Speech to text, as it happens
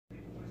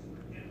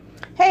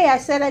Hey, I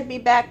said I'd be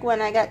back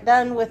when I got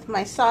done with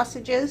my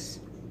sausages.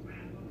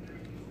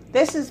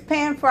 This is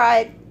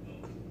pan-fried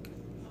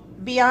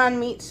Beyond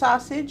Meat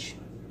sausage.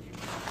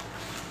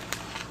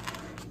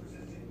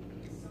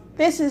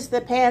 This is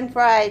the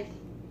pan-fried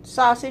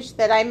sausage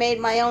that I made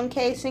my own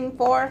casing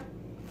for.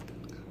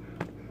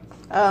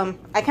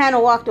 I kind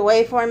of walked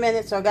away for a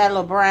minute, so I got a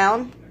little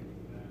brown.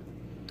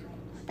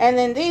 And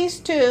then these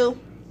two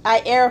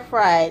I air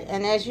fried,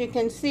 and as you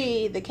can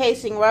see, the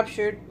casing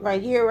ruptured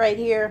right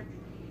here,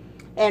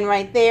 and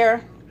right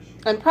there.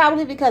 And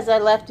probably because I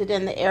left it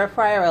in the air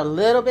fryer a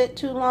little bit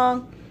too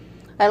long.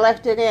 I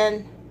left it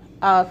in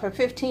for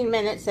 15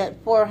 minutes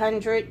at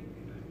 400.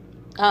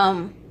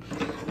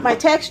 My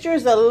texture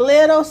is a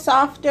little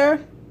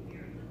softer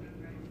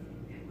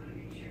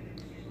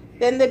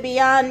than the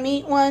Beyond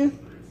Meat one,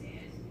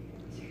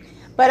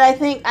 but I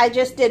think I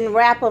just didn't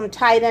wrap them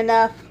tight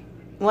enough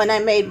when I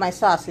made my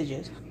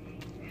sausages.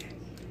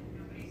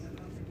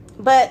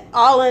 But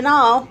all in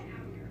all,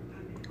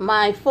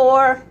 my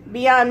 4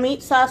 Beyond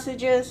Meat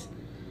sausages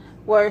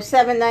were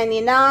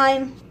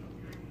 $7.99,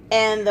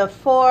 and the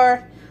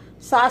 4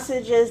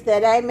 sausages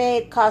that I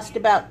made cost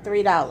about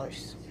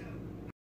 $3.